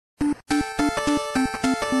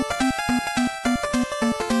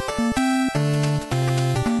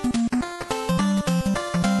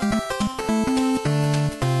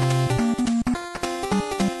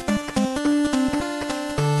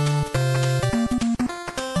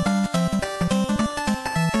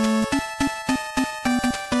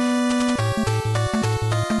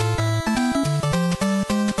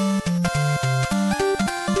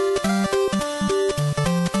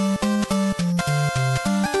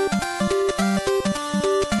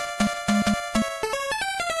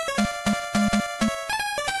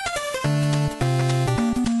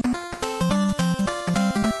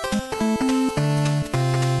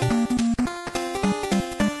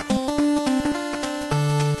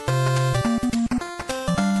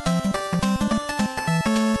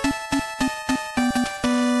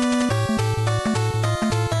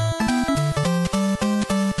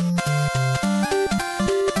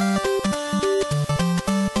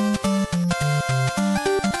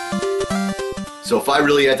So if I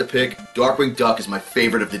really had to pick, Darkwing Duck is my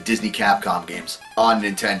favorite of the Disney Capcom games on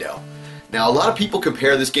Nintendo. Now a lot of people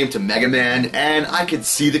compare this game to Mega Man, and I could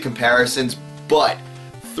see the comparisons, but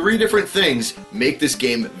three different things make this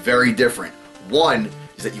game very different. One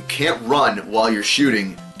is that you can't run while you're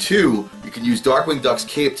shooting. Two, you can use Darkwing Duck's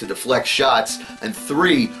cape to deflect shots. And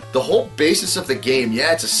three, the whole basis of the game,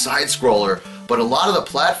 yeah, it's a side-scroller, but a lot of the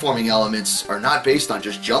platforming elements are not based on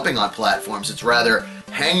just jumping on platforms. It's rather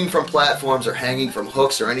hanging from platforms or hanging from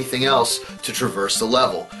hooks or anything else to traverse the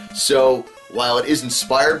level. So, while it is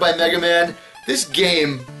inspired by Mega Man, this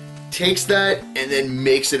game takes that and then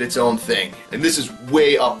makes it its own thing. And this is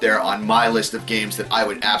way up there on my list of games that I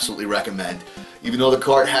would absolutely recommend. Even though the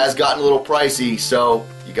cart has gotten a little pricey, so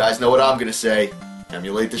you guys know what I'm gonna say.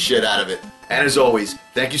 Emulate the shit out of it. And as always,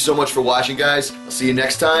 thank you so much for watching, guys. I'll see you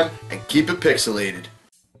next time, and keep it pixelated.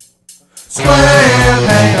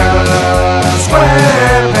 Squarepainter,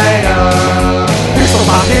 Squarepainter. Here's for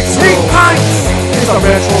my pixel pints. He's a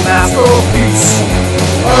retro masterpiece.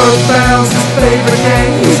 Earthbound's his favorite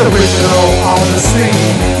game. He's original on the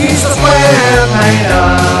scene. He's a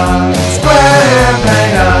Squarepainter.